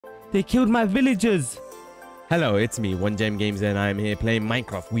They killed my villagers. Hello, it's me, 1JMGames, and I'm here playing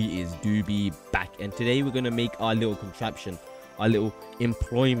Minecraft. We do be back, and today we're gonna make our little contraption, our little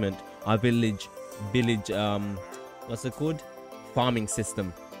employment, our village, what's it called? Farming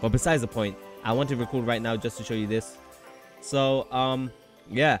system. But besides the point, I want to record right now just to show you this. So,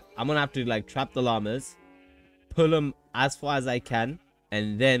 yeah, I'm gonna have to like trap the llamas, pull them as far as I can,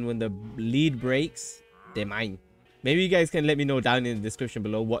 and then when the lead breaks, they're mine. Maybe you guys can let me know down in the description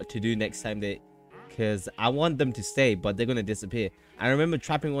below what to do next time because I want them to stay, but they're gonna disappear. I remember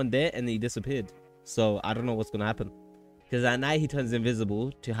trapping one there and he disappeared, so I don't know what's gonna happen. Because at night he turns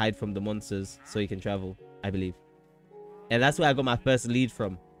invisible to hide from the monsters so he can travel, I believe. And that's where I got my first lead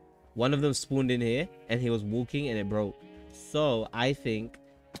from. One of them spawned in here and he was walking and it broke. So I think,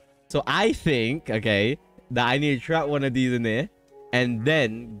 okay, that I need to trap one of these in there and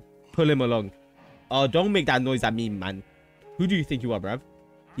then pull him along. Oh, don't make that noise at me, man. Who do you think you are, bruv?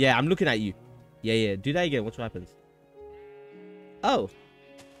 Yeah, I'm looking at you. Yeah. Do that again. Watch what happens. Oh,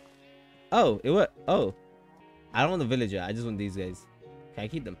 it worked. Oh, I don't want the villager. I just want these guys. Can I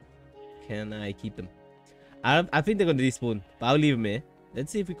keep them? Can I keep them? I think they're going to despawn, but I'll leave them here.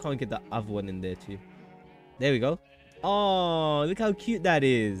 Let's see if we can't get the other one in there too. There we go. Oh, look how cute that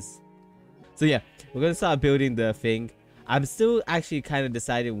is. So yeah, we're going to start building the thing. I'm still actually kind of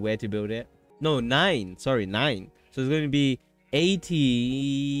deciding where to build it. No, 9. Sorry, 9. So it's going to be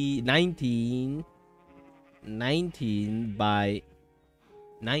 19 by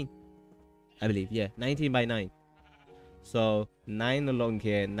 9. I believe. Yeah, 19 by 9. So 9 along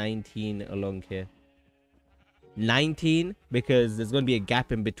here, 19 along here. 19 because there's going to be a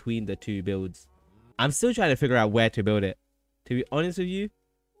gap in between the two builds. I'm still trying to figure out where to build it. To be honest with you,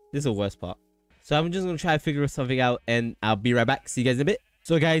 this is the worst part. So I'm just going to try to figure something out and I'll be right back. See you guys in a bit.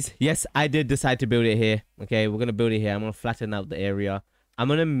 So guys, yes, I did decide to build it here. Okay, we're going to build it here. I'm going to flatten out the area. I'm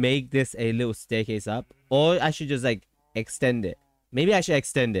going to make this a little staircase up. Or I should just like extend it. Maybe I should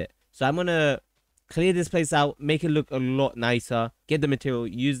extend it. So I'm going to clear this place out. Make it look a lot nicer. Get the material.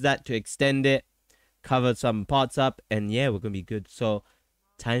 Use that to extend it. Cover some parts up. And yeah, we're going to be good. So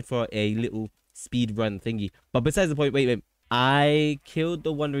time for a little speed run thingy. But besides the point, wait. I killed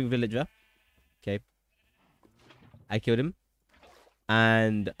the wandering villager. Okay. I killed him.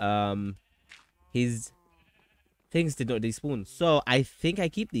 And his things did not despawn. So I think I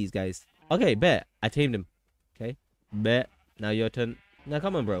keep these guys. Okay, bet. I tamed him. Okay. Bet. Now your turn. Now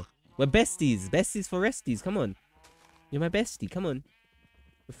come on, bro. We're besties. Besties for resties. Come on. You're my bestie. Come on.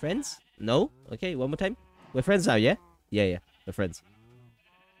 We're friends? No? Okay, one more time. We're friends now, yeah? Yeah. We're friends.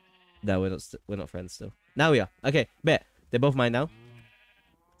 No, we're not friends still. Now we are. Okay, bet. They're both mine now.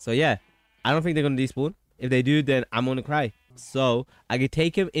 So yeah. I don't think they're gonna despawn. If they do, then I'm gonna cry. So I can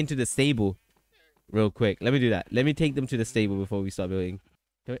take him into the stable real quick. Let me do that. Let me take them to the stable before we start building.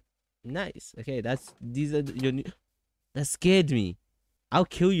 Nice. Okay, these are your new... That scared me. I'll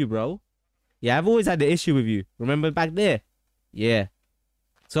kill you, bro. Yeah, I've always had the issue with you. Remember back there? Yeah.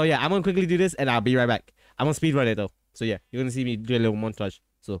 So yeah, I'm gonna quickly do this and I'll be right back. I'm gonna speedrun it though. So yeah, you're gonna see me do a little montage.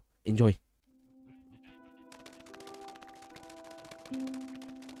 So enjoy.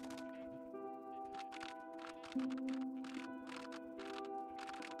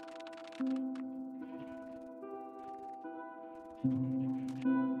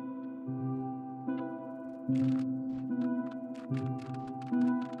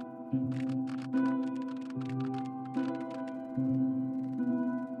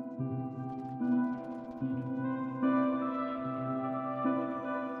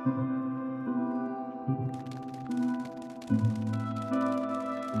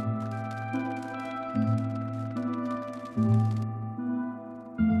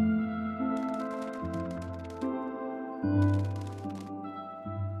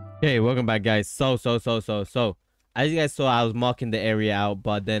 Okay, welcome back, guys. So as you guys saw, I was marking the area out,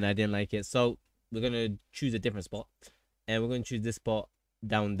 but then I didn't like it, so we're gonna choose a different spot, and we're gonna choose this spot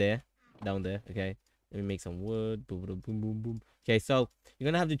down there. Okay, let me make some wood. Boom. Okay, so you're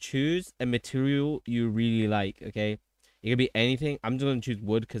gonna have to choose a material you really like. Okay, it could be anything. I'm just gonna choose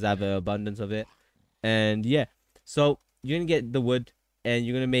wood because I have an abundance of it. And yeah, so you're gonna get the wood and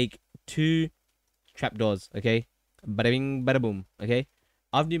you're gonna make 2 trapdoors. Okay, bada bing bada boom. Okay,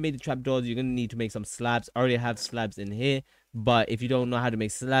 after you made the trapdoors, you're gonna need to make some slabs. I already have slabs in here, but if you don't know how to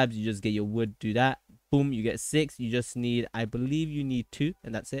make slabs, you just get your wood, do that, boom, you get 6. You just need, I believe you need 2,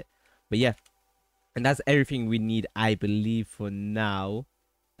 and that's it. But yeah, and that's everything we need, I believe, for now.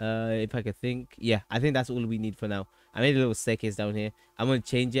 If I could think, yeah, I think that's all we need for now. I made a little staircase down here. I'm gonna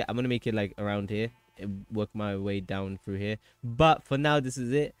change it. I'm gonna make it like around here and work my way down through here. But for now, this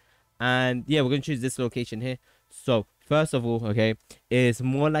is it. And yeah, we're gonna choose this location here. So first of all, okay, it's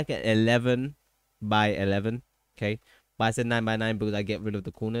more like an 11 by 11, okay? But I said 9 by 9 because I get rid of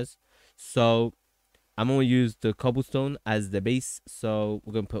the corners. So I'm gonna use the cobblestone as the base. So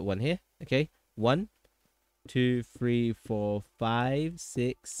we're gonna put one here, okay? 1, 2, 3, 4, 5,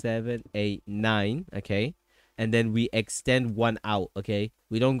 6, 7, 8, 9, okay? And then we extend one out, okay?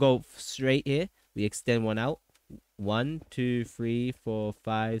 We don't go straight here. We extend one out. 1, 2, 3, 4,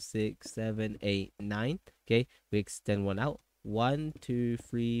 5, 6, 7, 8, 9. Okay, we extend one out. 1, 2,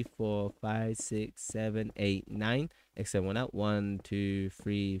 3, 4, 5, 6, 7, 8, 9. Extend one out. 1, 2,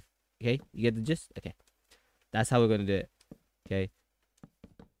 3. Okay, you get the gist? Okay, that's how we're gonna do it. Okay,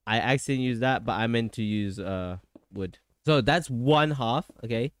 I accidentally used that, but I meant to use wood. So that's one half.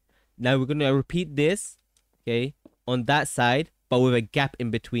 Okay, now we're gonna repeat this. Okay, on that side, but with a gap in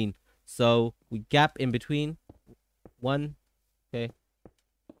between. So we gap in between. 1, okay,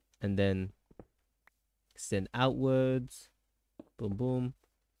 and then extend outwards, boom boom,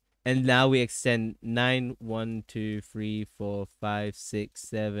 and now we extend 9. 1, 2, 3, 4, 5, 6,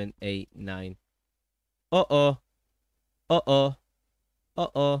 7, 8, 9. Uh-oh, uh-oh,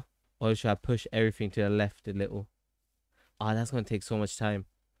 uh-oh. Or should I push everything to the left a little? Oh, that's gonna take so much time.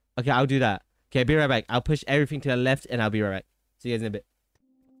 Okay, I'll do that. Okay, be right back. I'll push everything to the left and I'll be right back. See you guys in a bit.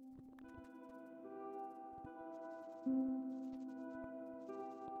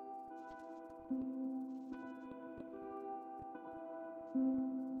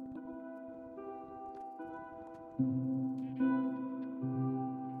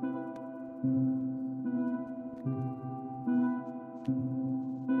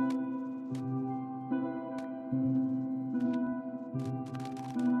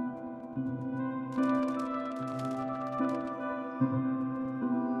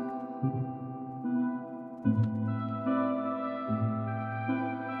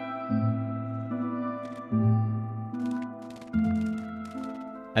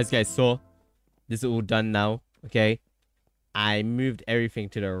 As you guys saw, this is all done now. Okay, I moved everything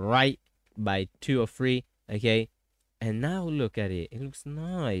to the right by 2 or 3. Okay, and now look at it. It looks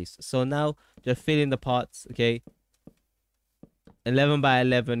nice. So now just fill in the parts. Okay, 11 by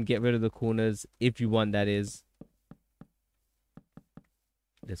 11. Get rid of the corners if you want, that is.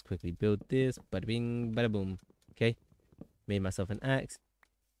 Let's quickly build this. Bada bing, bada boom. Okay, made myself an axe.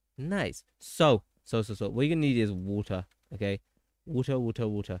 Nice. So what you're gonna need is water. Okay, water, water,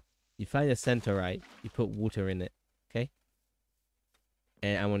 water. You find the center, right? You put water in it. Okay,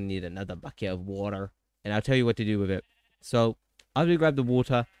 and I'm gonna need another bucket of water, and I'll tell you what to do with it. So after you grab the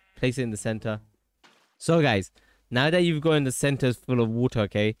water, place it in the center. So guys, now that you've got in the center full of water,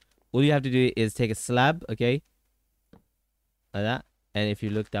 okay, all you have to do is take a slab, okay, like that, and if you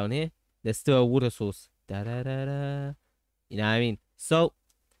look down here, there's still a water source. Da da da da. You know what I mean? So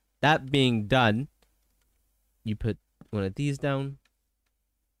that being done, you put one of these down.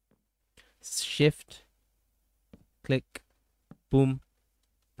 Shift, click, boom,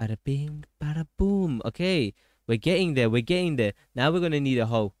 bada bing, bada boom. Okay, we're getting there. We're getting there. Now we're gonna need a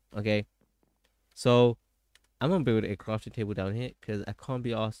hoe. Okay, so I'm gonna build a crafting table down here because I can't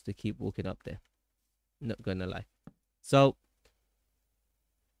be asked to keep walking up there. Not gonna lie. So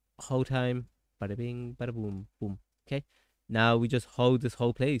whole time, bada bing, bada boom, boom. Okay, now we just hold this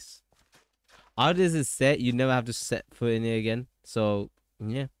whole place. After this is set, you never have to set foot in it again. So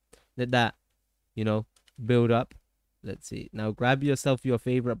yeah, let that, you know, build up. Let's see. Now grab yourself your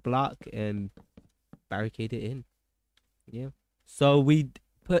favorite block and barricade it in. Yeah. So we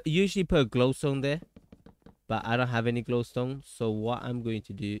usually put a glowstone there, but I don't have any glowstone. So what I'm going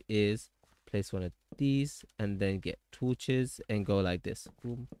to do is place one of these and then get torches and go like this.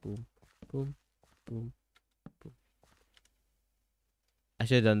 Boom, boom, boom, boom, boom. I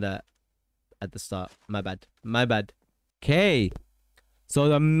should have done that at the start. My bad. My bad. Okay. So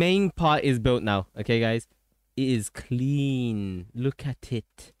the main part is built now. Okay, guys. It is clean. Look at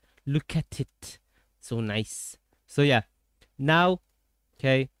it. Look at it. So nice. So yeah. Now,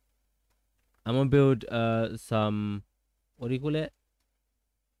 okay. I'm gonna build some, what do you call it?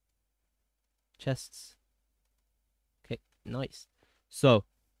 Chests. Okay, nice. So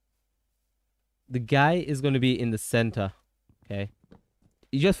the guy is gonna be in the center. Okay.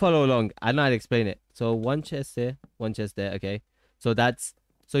 You just follow along. I know how to explain it. So one chest there, one chest there, okay. So that's,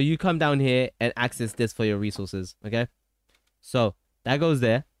 so you come down here and access this for your resources, okay? So that goes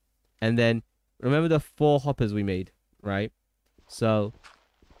there. And then remember the 4 hoppers we made, right? So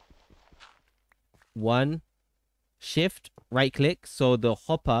 1, shift, right click. So the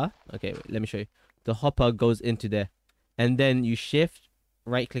hopper, okay, wait, let me show you. The hopper goes into there. And then you shift,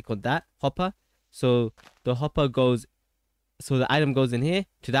 right click on that hopper. So the hopper goes, so the item goes in here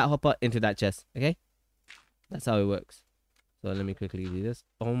to that hopper into that chest, okay? That's how it works. So let me quickly do this.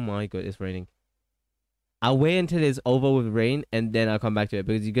 Oh my god, it's raining. I'll wait until it's over with rain and then I'll come back to it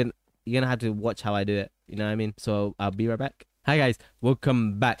because you're gonna have to watch how I do it. You know what I mean? So I'll be right back. Hi guys,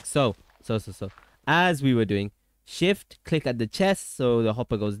 welcome back. So as we were doing, shift click at the chest so the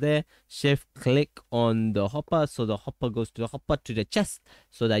hopper goes there. Shift click on the hopper so the hopper goes to the hopper to the chest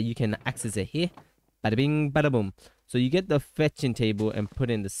so that you can access it here. Bada bing, bada boom. So you get the fetching table and put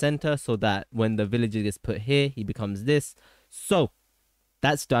it in the center so that when the villager gets put here, he becomes this. So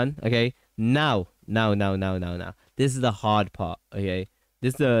that's done. Okay. Now. This is the hard part. Okay.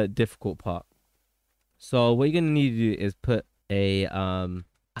 This is the difficult part. So what you're gonna need to do is put a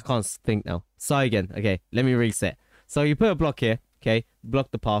I can't think now. Sorry again. Okay, let me reset. So you put a block here. Okay,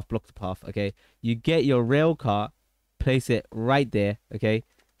 block the path. Okay, you get your rail cart, place it right there. Okay,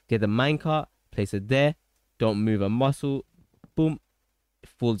 get the mine cart, place it there. Don't move a muscle. Boom, it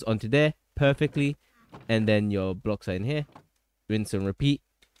falls onto there perfectly, and then your blocks are in here. Rinse and repeat.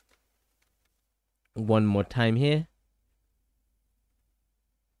 One more time here.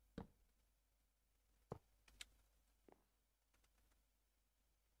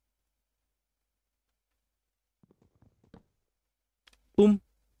 Boom.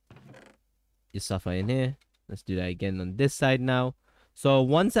 Your stuff are in here. Let's do that again on this side now. So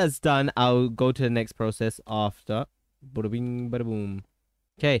once that's done, I'll go to the next process after. Bada bing, bada boom.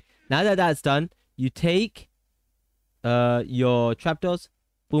 Okay, now that that's done, you take your trapdoors.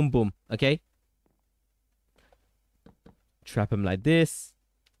 Boom, boom. Okay. Trap them like this.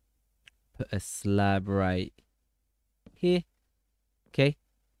 Put a slab right here. Okay.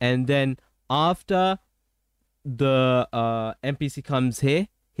 And then after the NPC comes here,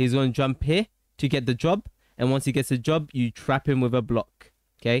 he's going to jump here to get the job. And once he gets the job, you trap him with a block.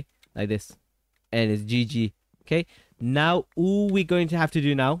 Okay. Like this. And it's GG. Okay. Now, all we're going to have to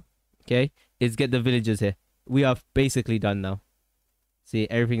do now, okay, is get the villagers here. We are basically done now. See,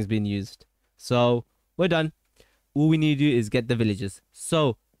 everything's been used. So, we're done. All we need to do is get the villagers.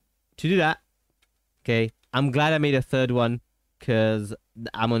 So, to do that, okay, I'm glad I made a third one because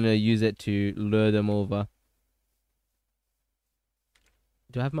I'm going to use it to lure them over.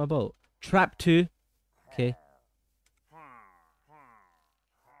 Do I have my boat? Trap 2. Okay.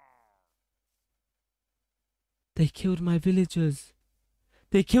 They killed my villagers.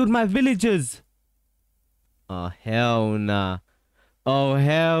 They killed my villagers. Oh, hell nah. Oh,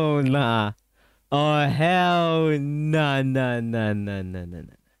 hell nah. Oh, hell nah.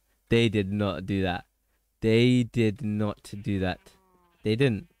 They did not do that. They did not do that. They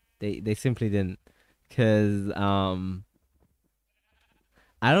didn't. They simply didn't. Because, I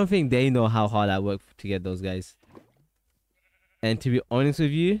don't think they know how hard I worked to get those guys. And to be honest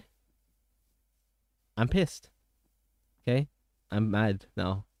with you, I'm pissed. Okay? I'm mad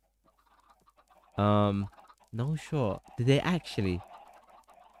now. No shot. Did they actually?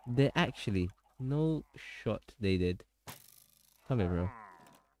 They actually. No shot they did. Come here, bro.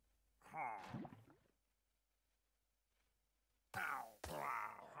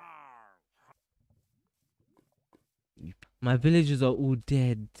 My villagers are all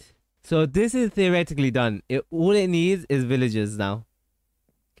dead. So this is theoretically done. All it needs is villagers now.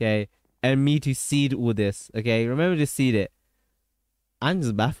 Okay? And me to seed all this. Okay? Remember to seed it. I'm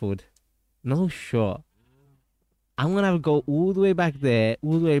just baffled. No shot. I'm gonna have to go all the way back there,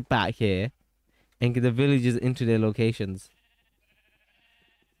 all the way back here, and get the villagers into their locations.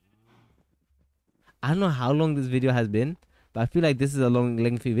 I don't know how long this video has been, but I feel like this is a long,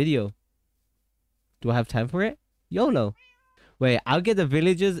 lengthy video. Do I have time for it? YOLO. Wait, I'll get the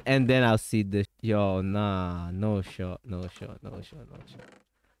villagers and then I'll see the... Yo, nah. No shot. No shot.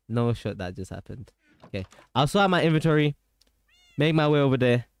 No shot that just happened. Okay. I'll sort out my inventory. Make my way over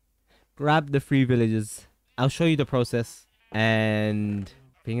there. Grab the 3 villagers. I'll show you the process. And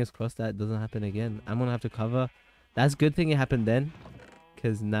fingers crossed that doesn't happen again. I'm gonna have to cover. That's a good thing it happened then.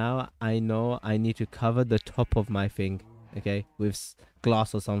 Because now I know I need to cover the top of my thing. Okay? With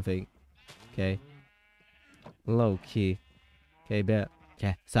glass or something. Okay? Low key. Okay, bet.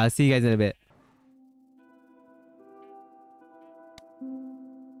 Okay, so I'll see you guys in a bit.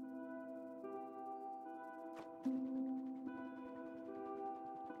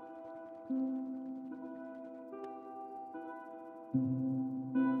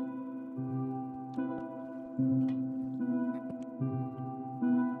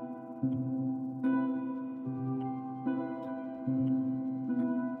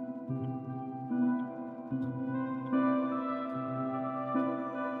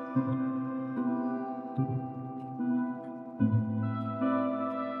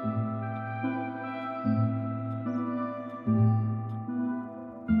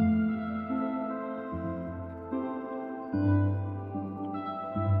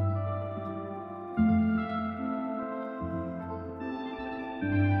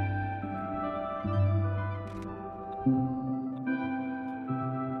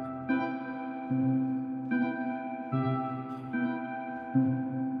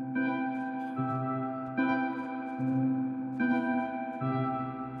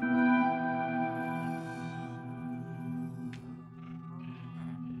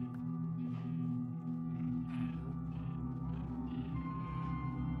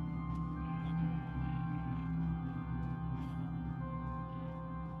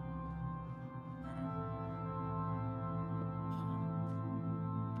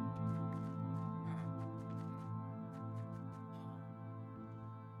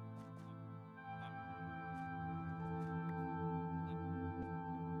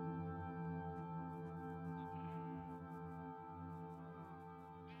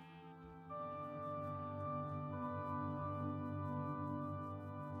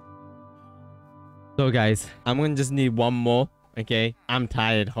 So guys, I'm gonna just need one more. Okay, I'm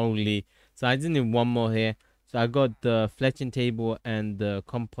tired, holy. So I just need one more here. So I got the fletching table and the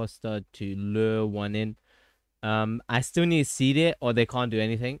composter to lure one in. I still need to seed it or they can't do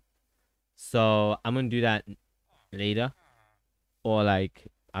anything. So I'm gonna do that later, or like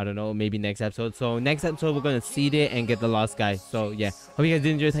I don't know, maybe next episode. So next episode we're gonna seed it and get the last guy. So yeah, hope you guys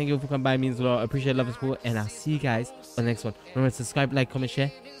did enjoy. Thank you for coming by, it means a lot. I appreciate love and support, and I'll see you guys on the next one. Remember to subscribe, like, comment,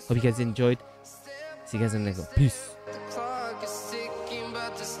 share. Hope you guys enjoyed. See you guys in the next one. Peace.